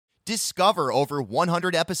Discover over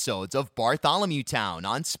 100 episodes of Bartholomew Town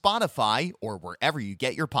on Spotify or wherever you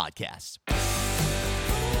get your podcasts.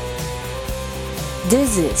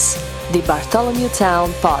 This is the Bartholomew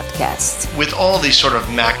Town Podcast. With all these sort of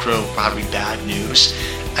macro, probably bad news,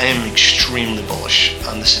 I am extremely bullish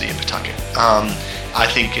on the city of Pawtucket. I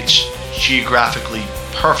think it's geographically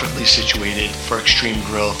perfectly situated for extreme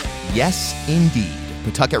growth. Yes, indeed.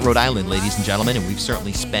 Pawtucket, Rhode Island, ladies and gentlemen, and we've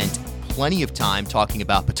certainly spent plenty of time talking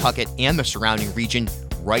about Pawtucket and the surrounding region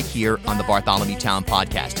right here on the Bartholomew Town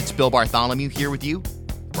Podcast. It's Bill Bartholomew here with you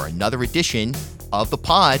for another edition of the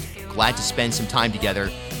pod. Glad to spend some time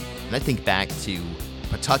together. And I think back to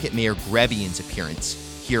Pawtucket Mayor Grevian's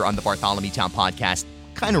appearance here on the Bartholomew Town Podcast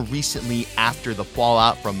kind of recently after the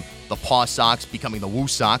fallout from the Paw Sox becoming the Woo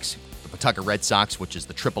Sox, the Pawtucket Red Sox, which is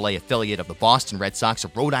the AAA affiliate of the Boston Red Sox,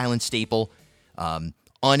 a Rhode Island staple,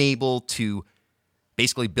 unable to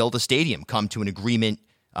basically build a stadium, come to an agreement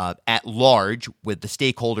at large with the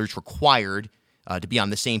stakeholders required to be on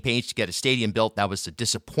the same page to get a stadium built. That was a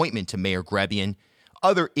disappointment to Mayor Grevian.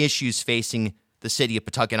 Other issues facing the city of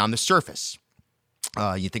Pawtucket on the surface.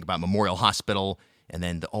 You think about Memorial Hospital, and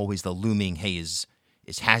then always the looming, hey, is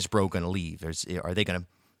Hasbro going to leave? Are they going to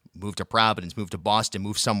move to Providence, move to Boston,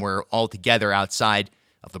 move somewhere altogether outside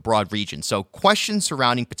of the broad region? So questions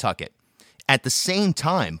surrounding Pawtucket. At the same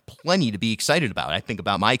time, plenty to be excited about. I think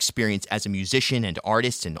about my experience as a musician and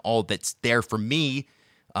artist and all that's there for me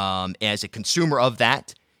as a consumer of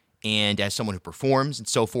that and as someone who performs and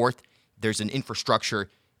so forth. There's an infrastructure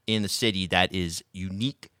in the city that is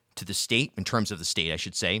unique to the state, in terms of the state, I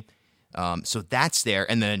should say. So that's there.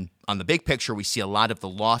 And then on the big picture, we see a lot of the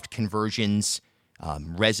loft conversions,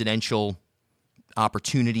 residential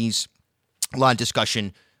opportunities, a lot of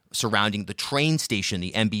discussion surrounding the train station,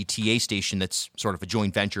 the MBTA station that's sort of a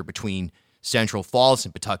joint venture between Central Falls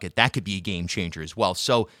and Pawtucket. That could be a game changer as well.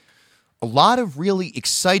 So a lot of really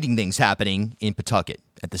exciting things happening in Pawtucket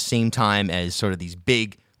at the same time as sort of these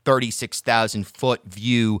big 36,000-foot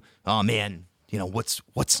view. Oh, man,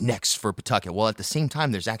 what's next for Pawtucket? Well, at the same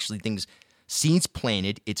time, there's actually seeds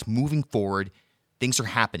planted. It's moving forward. Things are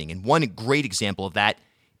happening. And one great example of that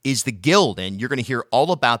is the Guild. And you're going to hear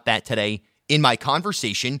all about that today in my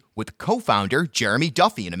conversation with co-founder Jeremy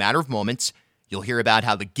Duffy. In a matter of moments, you'll hear about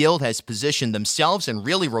how the Guild has positioned themselves and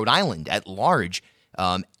really Rhode Island at large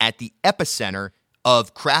at the epicenter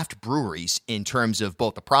of craft breweries in terms of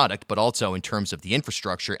both the product, but also in terms of the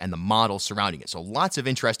infrastructure and the model surrounding it. So lots of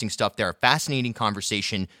interesting stuff there. A fascinating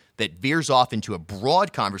conversation that veers off into a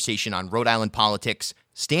broad conversation on Rhode Island politics.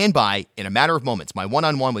 Stand by in a matter of moments. My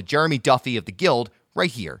one-on-one with Jeremy Duffy of the Guild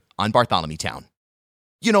right here on Bartholomew Town.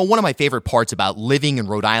 One of my favorite parts about living in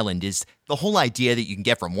Rhode Island is the whole idea that you can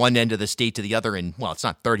get from one end of the state to the other in, well, it's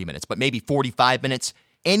not 30 minutes, but maybe 45 minutes.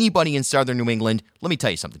 Anybody in southern New England, let me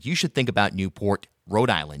tell you something. You should think about Newport,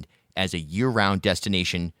 Rhode Island, as a year-round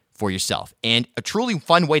destination for yourself. And a truly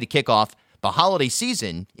fun way to kick off the holiday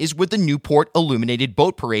season is with the Newport Illuminated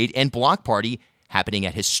Boat Parade and Block Party happening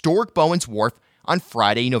at historic Bowen's Wharf on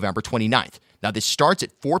Friday, November 29th. Now, this starts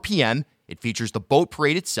at 4 p.m., It features the boat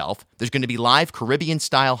parade itself. There's going to be live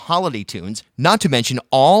Caribbean-style holiday tunes, not to mention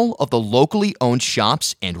all of the locally owned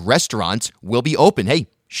shops and restaurants will be open. Hey,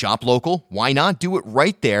 shop local. Why not do it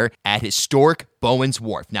right there at historic Bowen's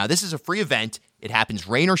Wharf? Now, this is a free event. It happens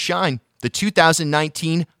rain or shine. The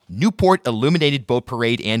 2019 Newport Illuminated Boat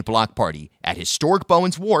Parade and Block Party at historic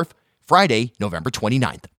Bowen's Wharf, Friday, November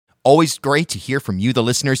 29th. Always great to hear from you, the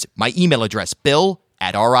listeners. My email address,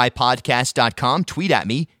 bill@ripodcast.com. Tweet at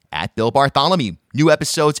me, @Bill Bartholomew. New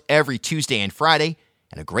episodes every Tuesday and Friday.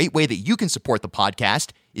 And a great way that you can support the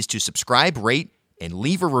podcast is to subscribe, rate, and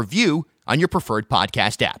leave a review on your preferred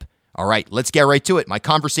podcast app. All right, let's get right to it. My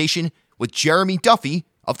conversation with Jeremy Duffy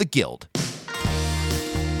of the Guild.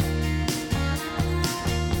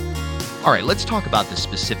 All right, let's talk about the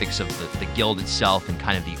specifics of the Guild itself and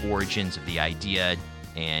kind of the origins of the idea.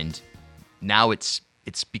 And now it's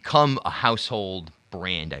become a household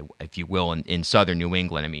brand, if you will, in southern New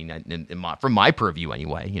England. I mean, from my purview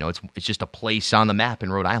anyway, it's just a place on the map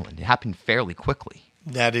in Rhode Island. It happened fairly quickly.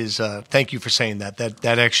 That is, thank you for saying that.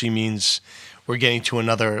 That actually means we're getting to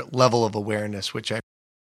another level of awareness, which I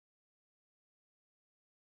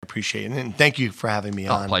appreciate. And thank you for having me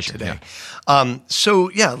on pleasure, today.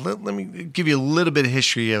 Yeah. Let me give you a little bit of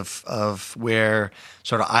history of where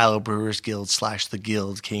sort of Iowa Brewers Guild / the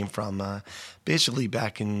Guild came from. Basically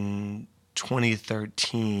back in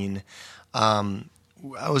 2013,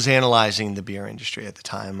 I was analyzing the beer industry at the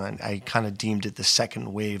time. I kind of deemed it the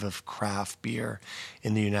second wave of craft beer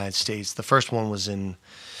in the United States. The first one was in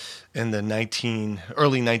in the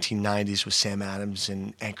early 1990s with Sam Adams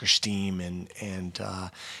and Anchor Steam and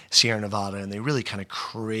Sierra Nevada, and they really kind of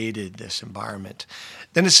created this environment.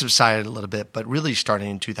 Then it subsided a little bit, but really starting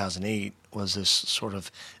in 2008 was this sort of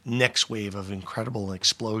next wave of incredible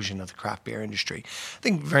explosion of the craft beer industry. I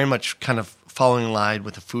think very much kind of falling in line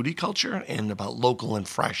with the foodie culture and about local and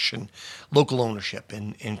fresh and local ownership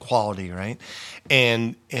and quality, right?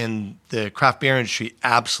 And the craft beer industry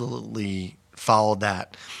absolutely followed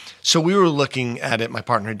that. So we were looking at it, my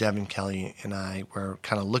partner Devin Kelly and I were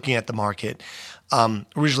kind of looking at the market.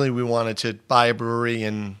 Originally we wanted to buy a brewery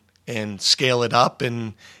and scale it up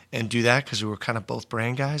and do that because we were kind of both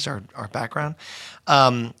brand guys, our background.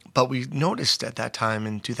 But we noticed at that time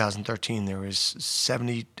in 2013 there was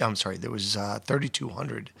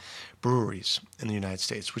 3,200 breweries in the United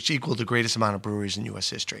States, which equaled the greatest amount of breweries in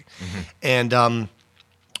U.S. history. Mm-hmm. And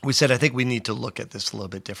we said, I think we need to look at this a little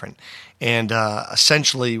bit different. And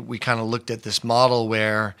essentially, we kind of looked at this model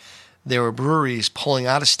where there were breweries pulling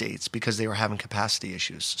out of states because they were having capacity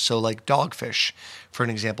issues. So like Dogfish, for an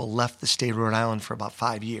example, left the state of Rhode Island for about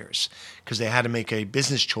 5 years because they had to make a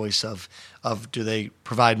business choice of do they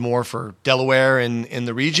provide more for Delaware and in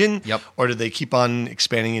the region, yep, or do they keep on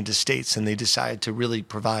expanding into states? And they decided to really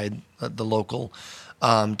provide the local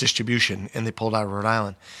distribution, and they pulled out of Rhode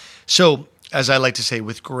Island. So as I like to say,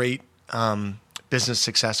 with great business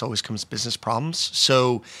success always comes business problems.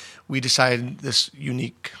 So we decided this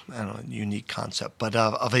unique concept, but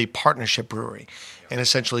of a partnership brewery. And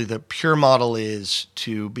essentially the pure model is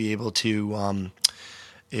to be able to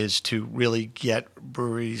really get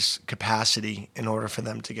breweries capacity in order for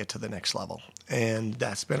them to get to the next level. And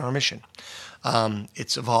that's been our mission.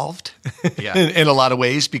 It's evolved in a lot of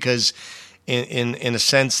ways because in a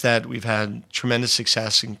sense that we've had tremendous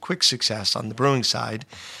success and quick success on the brewing side.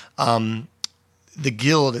 The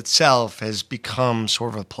guild itself has become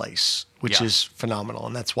sort of a place, which is phenomenal.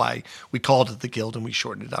 And that's why we called it the guild and we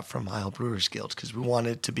shortened it up from Isle Brewers Guild because we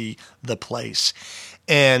wanted it to be the place.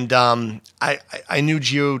 And I knew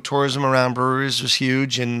geotourism around breweries was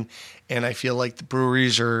huge. And I feel like the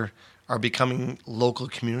breweries are becoming local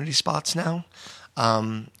community spots now.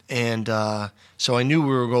 So I knew we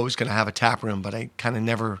were always going to have a tap room, but I kind of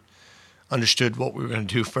never understood what we were going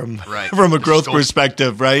to do from a growth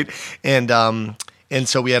perspective, right? And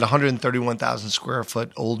so we had 131,000 square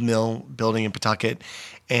foot old mill building in Pawtucket,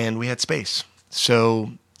 and we had space.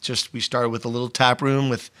 So we started with a little tap room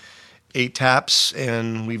with 8 taps,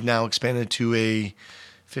 and we've now expanded to a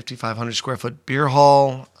 5,500 square foot beer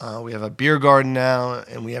hall. We have a beer garden now,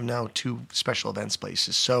 and we have now 2 special event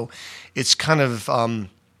spaces. So it's kind of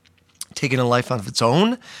taken a life of its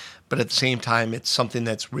own. But at the same time, it's something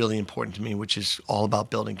that's really important to me, which is all about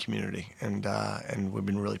building community, and we've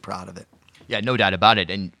been really proud of it. Yeah, no doubt about it.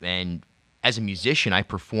 And as a musician, I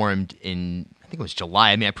performed in, I think it was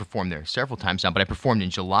July. I mean, I performed there several times now, but I performed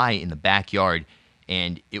in July in the backyard,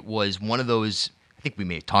 and it was one of those. I think we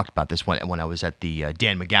may have talked about this when I was at the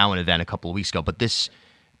Dan McGowan event a couple of weeks ago. But this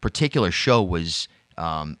particular show was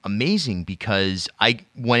amazing because I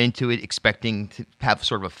went into it expecting to have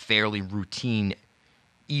sort of a fairly routine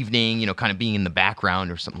evening, kind of being in the background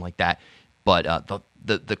or something like that. But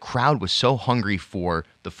the crowd was so hungry for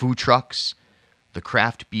the food trucks, the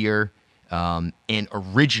craft beer, and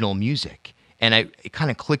original music. And it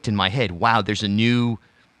kind of clicked in my head, wow, there's a new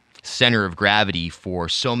center of gravity for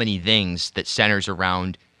so many things that centers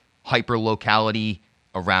around hyper-locality,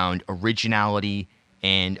 around originality,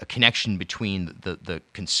 and a connection between the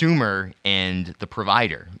consumer and the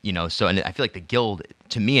provider. So and I feel like the Guild,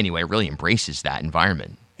 to me anyway, really embraces that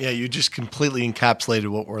environment. Yeah, you just completely encapsulated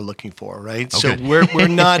what we're looking for, right? Oh, so good. we're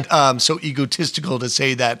not so egotistical to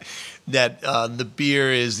say that the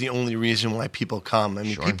beer is the only reason why people come. I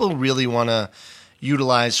mean, Sure. People really want to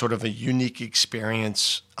utilize sort of a unique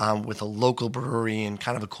experience with a local brewery and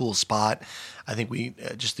kind of a cool spot. I think we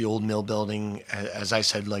just the old mill building, as I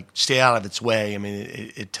said, like stay out of its way. I mean,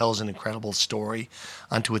 it tells an incredible story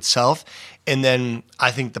unto itself. And then I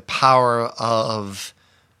think the power of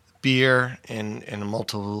beer and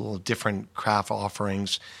multiple different craft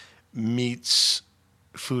offerings meets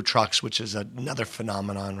food trucks, which is another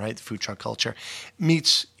phenomenon, right? The food truck culture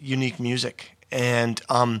meets unique music. And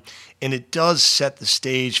it does set the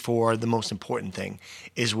stage for the most important thing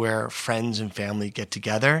is where friends and family get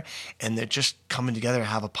together and they're just coming together to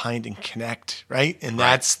have a pint and connect, right? And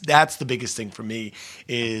that's the biggest thing for me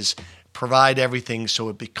is provide everything so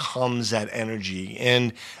it becomes that energy.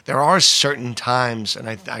 And there are certain times, and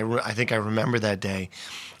I think I remember that day,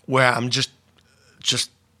 where I'm just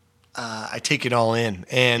I take it all in,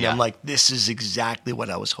 and Yeah. I'm like, this is exactly what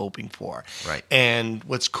I was hoping for. Right. And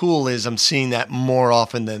what's cool is I'm seeing that more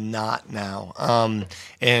often than not now,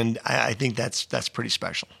 and I think that's pretty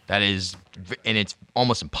special. That is, and it's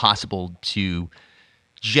almost impossible to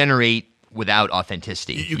generate without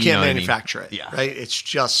authenticity. You can't know what I mean? manufacture it, Yeah. right? It's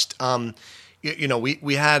just,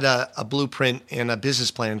 we had a blueprint and a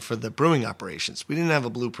business plan for the brewing operations. We didn't have a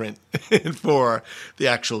blueprint for the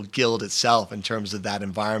actual guild itself in terms of that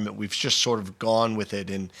environment. We've just sort of gone with it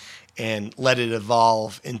and let it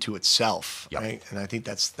evolve into itself, Yep. right? And I think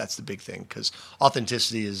that's the big thing, because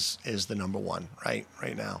authenticity is the number one, right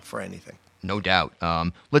now for anything. No doubt.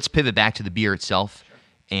 Let's pivot back to the beer itself.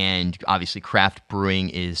 And obviously, craft brewing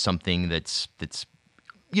is something that's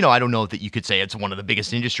I don't know that you could say it's one of the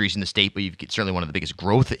biggest industries in the state, but it's certainly one of the biggest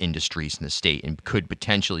growth industries in the state, and could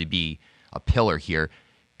potentially be a pillar here.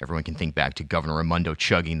 Everyone can think back to Governor Raimondo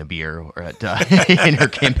chugging the beer in her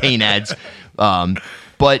campaign ads,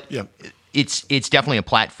 but Yep. it's definitely a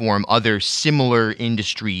platform. Other similar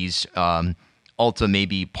industries. Ulta may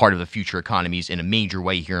be part of the future economies in a major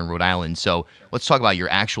way here in Rhode Island. So let's talk about your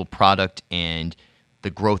actual product and the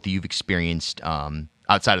growth that you've experienced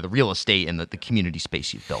outside of the real estate and the community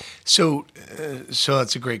space you've built. So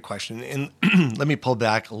that's a great question. And let me pull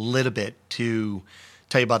back a little bit to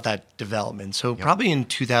tell you about that development. So probably in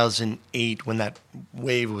 2008, when that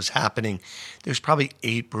wave was happening, there's probably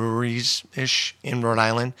 8 breweries-ish in Rhode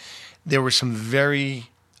Island. There were some very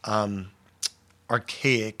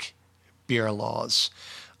archaic beer laws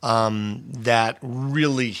that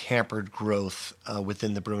really hampered growth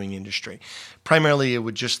within the brewing industry. Primarily, it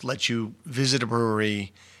would just let you visit a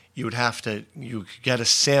brewery. You could get a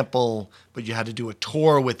sample, but you had to do a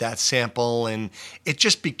tour with that sample, and it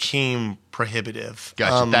just became prohibitive.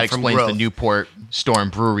 Gotcha. That from explains growth. the Newport Storm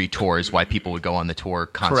Brewery tours, why people would go on the tour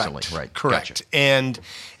constantly. Correct. Right. Correct. Gotcha.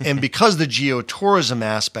 And because the geotourism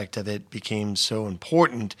aspect of it became so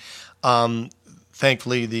important,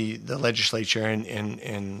 thankfully the legislature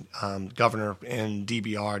and governor and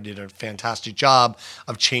DBR did a fantastic job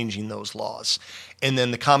of changing those laws. And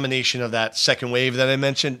then the combination of that second wave that I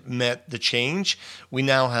mentioned met the change. We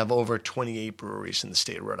now have over 28 breweries in the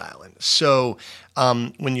state of Rhode Island. So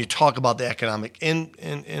when you talk about the economic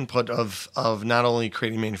input of not only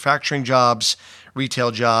creating manufacturing jobs,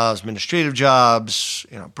 retail jobs, administrative jobs,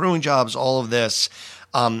 brewing jobs, all of this,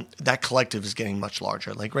 that collective is getting much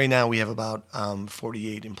larger. Like right now, we have about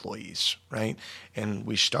 48 employees, right? And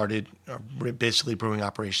we started basically brewing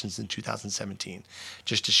operations in 2017,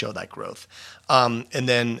 just to show that growth. And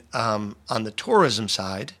then on the tourism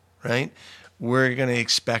side, right, we're going to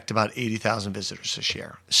expect about 80,000 visitors this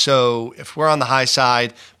year. So if we're on the high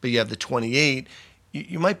side, but you have the 28,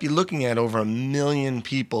 you might be looking at over 1 million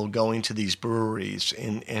people going to these breweries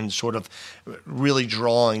and sort of really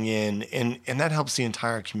drawing in, and that helps the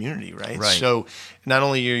entire community, right? So not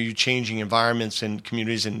only are you changing environments and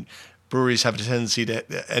communities, and breweries have a tendency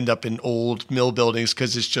to end up in old mill buildings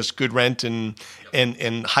because it's just good rent and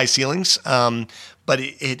high ceilings. But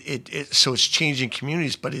so it's changing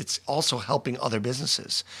communities, but it's also helping other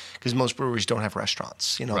businesses, because most breweries don't have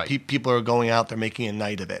restaurants. People are going out, they're making a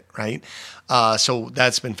night of it, right? So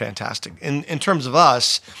that's been fantastic. In terms of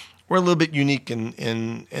us, we're a little bit unique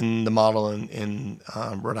in the model in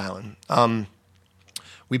Rhode Island.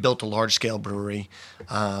 We built a large-scale brewery.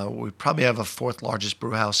 We probably have a 4th largest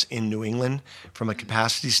brew house in New England from a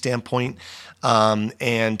capacity standpoint.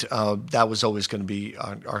 And that was always going to be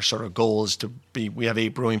our sort of goal, is to be. We have 8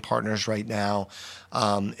 brewing partners right now,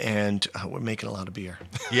 and we're making a lot of beer.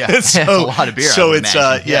 Yeah, it's a lot of beer. So it's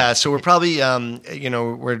imagine. So we're probably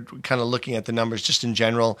we're kind of looking at the numbers just in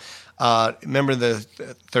general. Remember the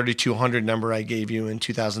 3,200 number I gave you in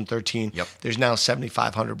 2013? Yep. There's now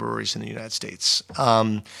 7,500 breweries in the United States.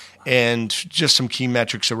 And just some key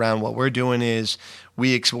metrics around what we're doing is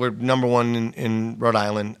we're number 1 in Rhode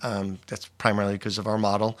Island. That's primarily because of our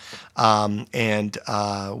model. And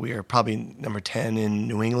we are probably number 10 in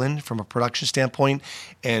New England from a production standpoint.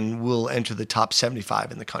 And we'll enter the top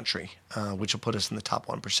 75 in the country, which will put us in the top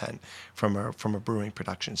 1% from a brewing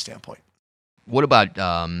production standpoint. What about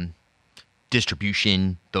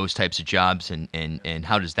distribution, those types of jobs, and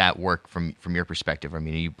how does that work from your perspective? I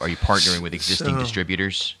mean, are you partnering with existing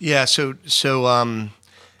distributors? Yeah, so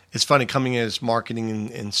it's funny, coming as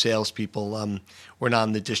marketing and salespeople, we're not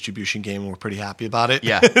in the distribution game, and we're pretty happy about it.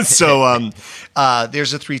 Yeah. So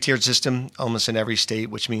there's a 3-tiered system almost in every state,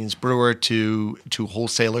 which means brewer to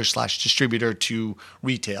wholesaler / distributor to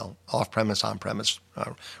retail, off-premise, on-premise,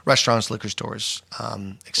 restaurants, liquor stores,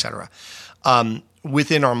 et cetera.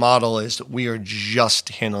 Within our model is that we are just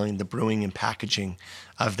handling the brewing and packaging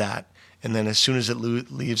of that. and then as soon as it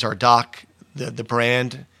leaves our dock, the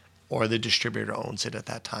brand or the distributor owns it at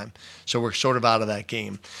that time. So we're sort of out of that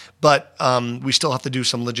game. But we still have to do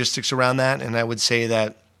some logistics around that, and I would say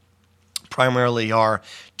that primarily our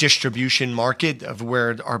distribution market of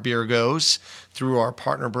where our beer goes through our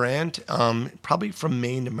partner brand, probably from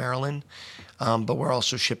Maine to Maryland, but we're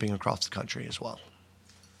also shipping across the country as well.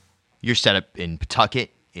 You're set up in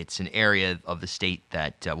Pawtucket. It's an area of the state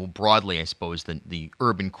that, broadly, I suppose, the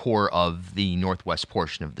urban core of the northwest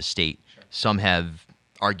portion of the state. Sure. Some have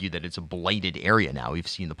argued that it's a blighted area now. We've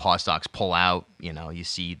seen the Paw Sox pull out. You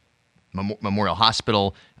see Memorial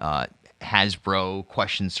Hospital, Hasbro,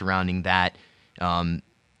 questions surrounding that.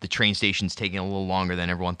 The train station's taking a little longer than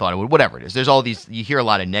everyone thought it would. Whatever it is. There's all these, you hear a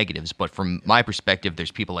lot of negatives, but from my perspective,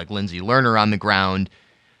 there's people like Lindsay Lerner on the ground.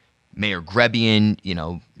 Mayor Grebian,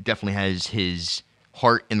 definitely has his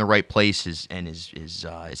heart in the right place, it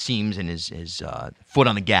seems, and his foot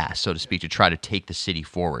on the gas, so to speak, to try to take the city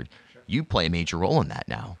forward. Sure. You play a major role in that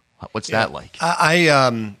now. What's that like?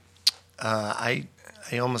 I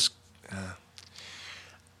almost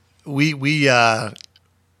we had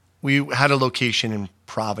a location in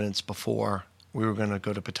Providence before we were going to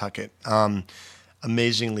go to Pawtucket.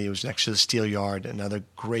 Amazingly, it was next to the steel yard, another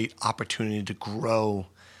great opportunity to grow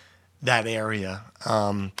that area.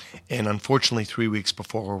 And unfortunately, 3 weeks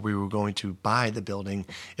before we were going to buy the building,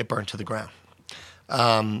 it burned to the ground,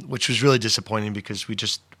 which was really disappointing because we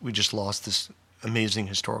just lost this amazing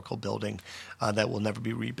historical building that will never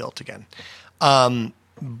be rebuilt again.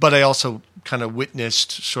 But I also kind of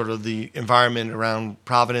witnessed sort of the environment around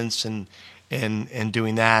Providence and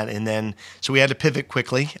doing that, and then so we had to pivot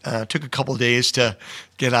quickly. Took a couple of days to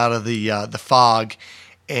get out of the fog,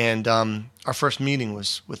 and our first meeting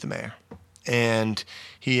was with the mayor, and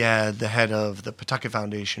he had the head of the Pawtucket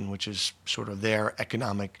Foundation, which is sort of their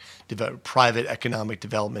private economic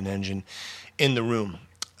development engine, in the room.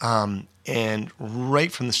 And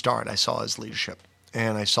right from the start, I saw his leadership,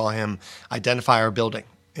 and I saw him identify our building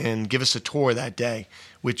and give us a tour that day,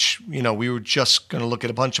 which, we were just going to look at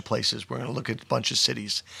a bunch of places. We're going to look at a bunch of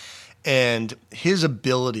cities. And his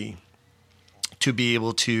ability to be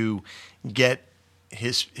able to get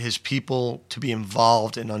his people to be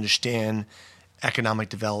involved and understand economic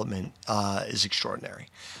development is extraordinary.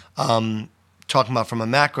 Talking about from a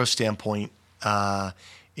macro standpoint,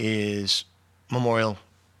 is Memorial,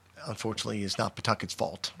 unfortunately, is not Pawtucket's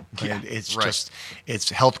fault. Yeah, it's right. It's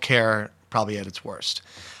healthcare probably at its worst.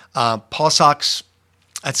 Paw Sox,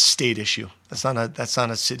 that's a state issue. That's not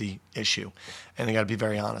a city issue, and I got to be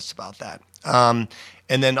very honest about that.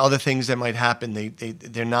 And then other things that might happen,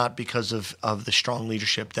 they're not because of the strong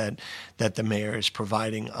leadership that the mayor is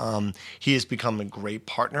providing. He has become a great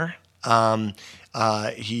partner.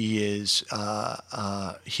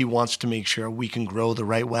 He wants to make sure we can grow the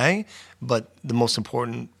right way, but the most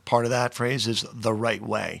important part of that phrase is the right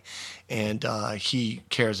way, and he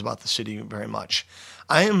cares about the city very much.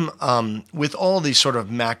 I am, with all these sort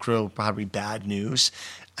of macro, probably bad news,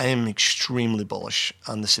 I am extremely bullish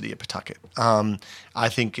on the city of Pawtucket. I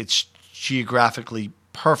think it's geographically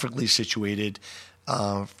perfectly situated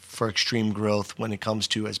for extreme growth when it comes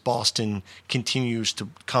to, as Boston continues to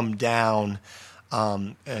come down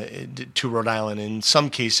to Rhode Island. In some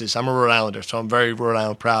cases, I'm a Rhode Islander, so I'm very Rhode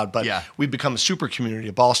Island proud, but we've become a super community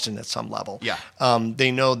of Boston at some level. Yeah.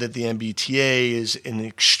 They know that the MBTA is an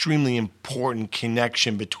extremely important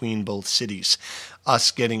connection between both cities.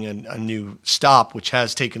 Us getting a new stop, which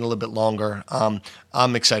has taken a little bit longer,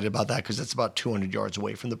 I'm excited about that because it's about 200 yards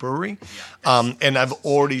away from the brewery. Yeah, and I've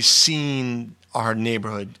already seen our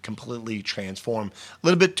neighborhood completely transform. A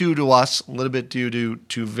little bit due to us, a little bit due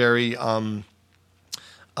to very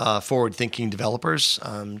forward-thinking developers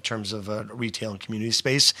in terms of retail and community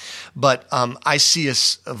space. But I see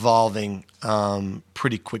us evolving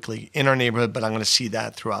pretty quickly in our neighborhood, but I'm going to see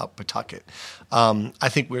that throughout Pawtucket. I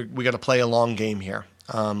think we got to play a long game here.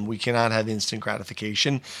 We cannot have instant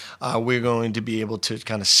gratification. We're going to be able to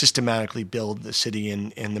kind of systematically build the city,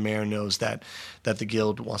 and the mayor knows that the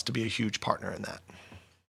Guild wants to be a huge partner in that.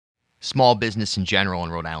 Small business in general in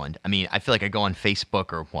Rhode Island. I mean, I feel like I go on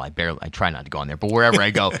Facebook, or I try not to go on there, but wherever I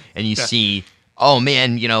go, and you see, oh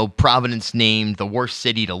man, Providence named the worst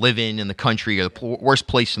city to live in the country, or the worst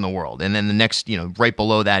place in the world. And then the next, right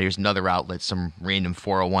below that, here's another outlet, some random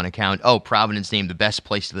 401 account. Oh, Providence named the best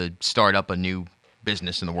place to start up a new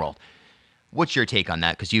business in the world. What's your take on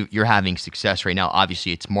that? Because you're having success right now.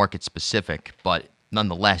 Obviously, it's market specific, but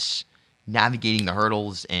nonetheless, navigating the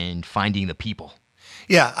hurdles and finding the people.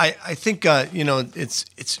 Yeah, I think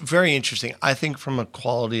it's very interesting. I think from a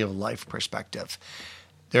quality of life perspective,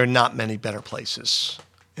 there are not many better places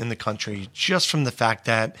in the country, just from the fact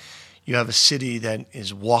that you have a city that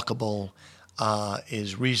is walkable,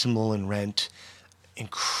 is reasonable in rent,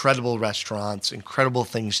 incredible restaurants, incredible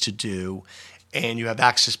things to do, and you have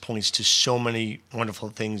access points to so many wonderful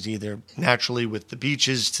things, either naturally with the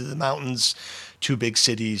beaches to the mountains, to big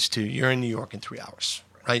cities, to you're in New York in 3 hours,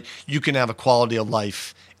 right? You can have a quality of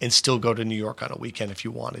life and still go to New York on a weekend if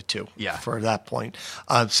you wanted to. Yeah. For that point.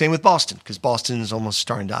 Same with Boston, because Boston is almost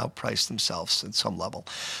starting to outprice themselves at some level.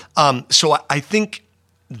 So I think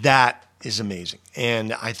that is amazing,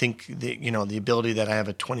 and I think the ability that I have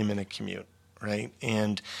a 20-minute commute, right,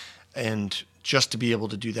 and just to be able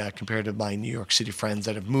to do that compared to my New York City friends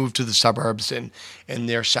that have moved to the suburbs and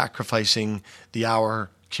they're sacrificing the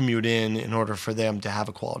hour commute in order for them to have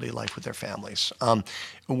a quality of life with their families.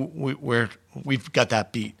 We've got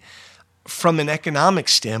that beat. From an economic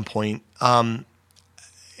standpoint,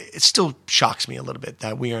 it still shocks me a little bit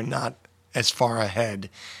that we are not as far ahead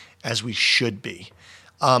as we should be.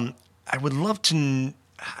 I would love to,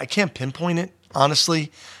 I can't pinpoint it,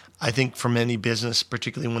 honestly. I think from any business,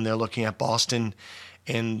 particularly when they're looking at Boston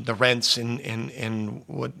and the rents and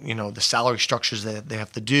what, the salary structures that they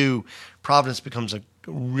have to do, Providence becomes a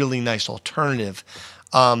really nice alternative.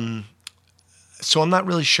 So I'm not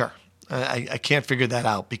really sure. I can't figure that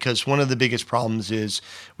out, because one of the biggest problems is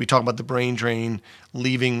we talk about the brain drain,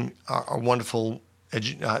 leaving our wonderful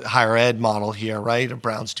higher ed model here, right, of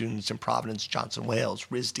Brown students in Providence, Johnson Wales,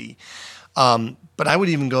 RISD. But I would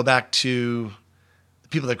even go back to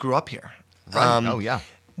people that grew up here. Right. Oh, yeah.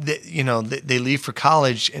 They leave for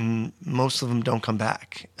college, and most of them don't come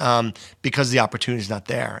back because the opportunity is not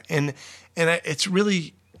there. And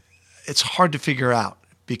it's hard to figure out,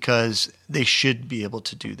 because they should be able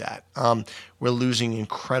to do that. We're losing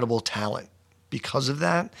incredible talent because of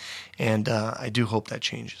that, and I do hope that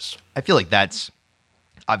changes. I feel like that's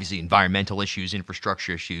obviously environmental issues,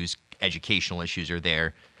 infrastructure issues, educational issues are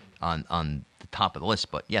there on the top of the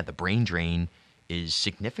list. But yeah, the brain drain is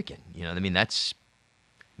significant. I mean, it's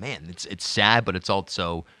sad, but it's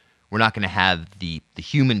also, we're not going to have the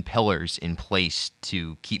human pillars in place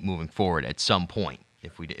to keep moving forward at some point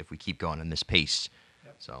if we keep going on this pace.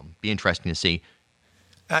 Yep. So be interesting to see.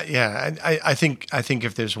 I think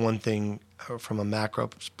if there's one thing from a macro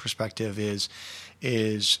perspective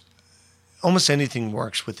is almost anything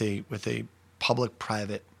works with a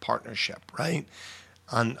public-private partnership, right?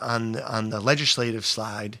 On the legislative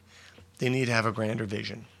side, they need to have a grander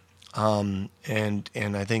vision. And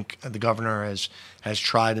I think the governor has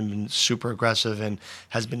tried and been super aggressive and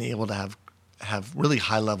has been able to have really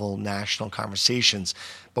high-level national conversations,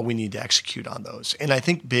 but we need to execute on those. And I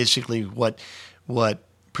think basically what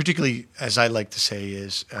particularly, as I like to say,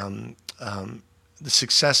 is the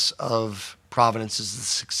success of Providence is the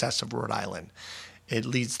success of Rhode Island. It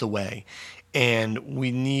leads the way. And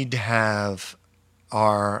we need to have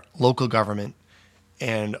our local government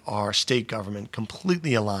and our state government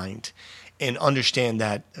completely aligned and understand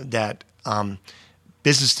that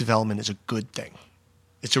business development is a good thing.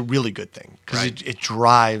 It's a really good thing, because it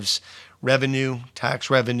drives revenue, tax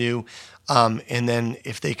revenue, and then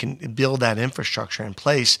if they can build that infrastructure in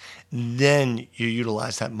place, then you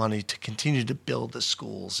utilize that money to continue to build the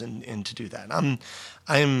schools and to do that.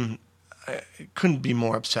 I couldn't be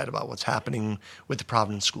more upset about what's happening with the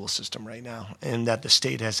Providence school system right now, and that the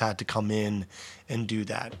state has had to come in and do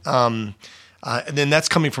that. And then that's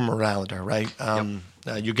coming from Rhode Islander, right?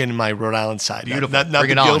 You're getting my Rhode Island side, beautiful, not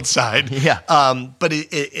the guild side. Yeah. But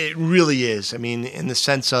it really is. I mean, in the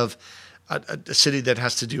sense of a city that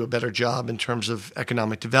has to do a better job in terms of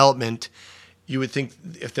economic development. You would think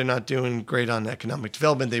if they're not doing great on economic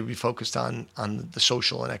development, they would be focused on the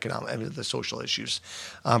social and the social issues,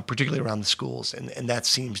 particularly around the schools, and that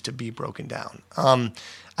seems to be broken down.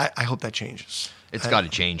 I hope that changes. It's got to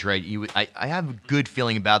change, right? I have a good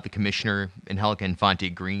feeling about the commissioner, Angelica Infante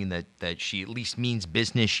Green, that she at least means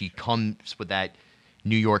business. She comes with that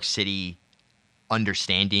New York City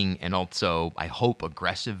understanding, and also, I hope,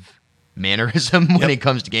 aggressive mannerism when it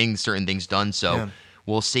comes to getting certain things done. So. Yeah.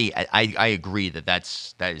 We'll see. I agree that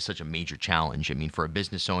is such a major challenge. I mean, for a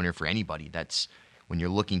business owner, for anybody, that's when you're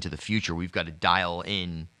looking to the future, we've got to dial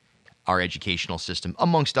in our educational system,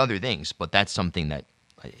 amongst other things. But that's something that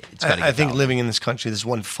it's got to. I think living in this country, there's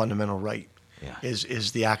one fundamental right, yeah.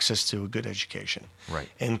 is the access to a good education, right?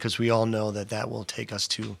 And because we all know that will take us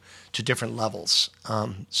to different levels.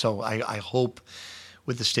 So I hope,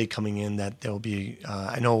 with the state coming in, that there will be,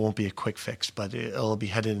 I know it won't be a quick fix, but it'll be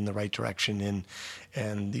headed in the right direction,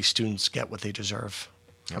 and these students get what they deserve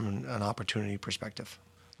from an opportunity perspective.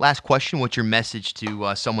 Last question, what's your message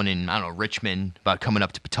to someone in, Richmond about coming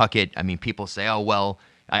up to Pawtucket? I mean, people say, oh, well,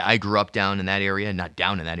 I grew up down in that area, not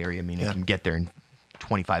down in that area. I mean, you can get there in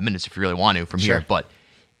 25 minutes if you really want to from Sure. here. But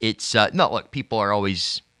it's no, look, people are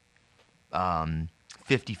always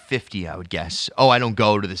 50-50, I would guess. Oh, I don't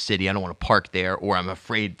go to the city. I don't want to park there, or I'm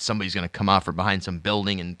afraid somebody's going to come out from behind some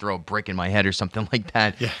building and throw a brick in my head or something like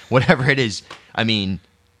that. Yeah. Whatever it is. I mean,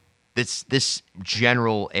 this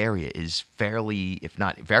general area is fairly, if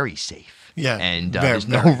not very safe. Yeah, And very, there's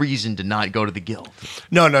no very. reason to not go to the Guild.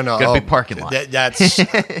 No. Got a big parking lot. That's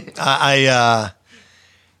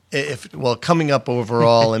coming up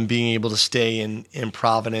overall and being able to stay in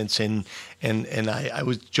Providence and I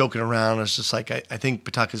was joking around. I was just like, I think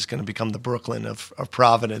Pawtucket is going to become the Brooklyn of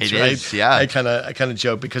Providence. It right? is, yeah. I kind of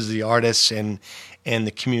joke because of the artists and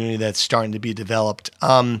the community that's starting to be developed.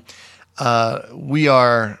 We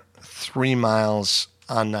are 3 miles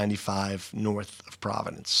on 95 north of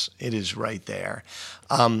Providence. It is right there.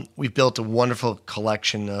 We've built a wonderful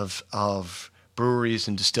collection of breweries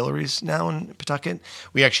and distilleries now in Pawtucket.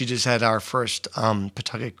 We actually just had our first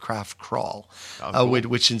Pawtucket Craft Crawl, cool.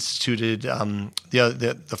 which instituted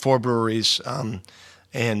the 4 breweries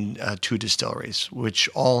and 2 distilleries, which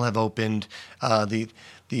all have opened. The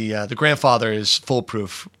grandfather is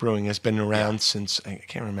Foolproof Brewing, has been around since, I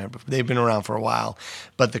can't remember, they've been around for a while,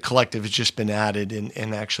 but the collective has just been added,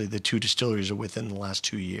 and actually the 2 distilleries are within the last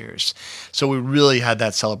 2 years. So we really had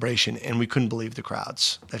that celebration, and we couldn't believe the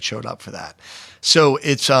crowds that showed up for that. So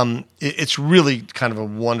it's really kind of a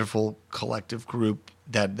wonderful collective group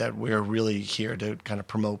that we're really here to kind of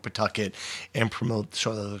promote Pawtucket and promote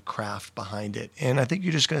sort of the craft behind it. And I think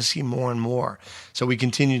you're just going to see more and more. So we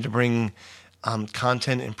continue to bring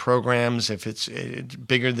content and programs. If it's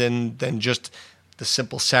bigger than just the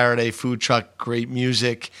simple Saturday food truck, great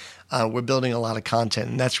music, we're building a lot of content,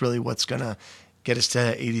 and that's really what's going to get us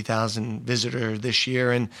to 80,000 visitors this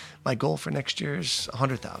year. And my goal for next year is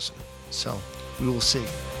 100,000. So we will see.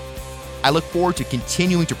 I look forward to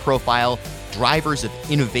continuing to profile drivers of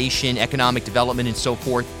innovation, economic development, and so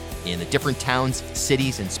forth in the different towns,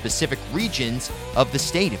 cities, and specific regions of the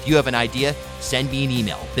state. If you have an idea, send me an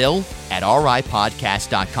email,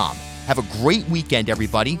 bill@ripodcast.com. Have a great weekend,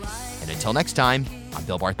 everybody. And until next time, I'm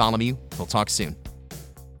Bill Bartholomew. We'll talk soon.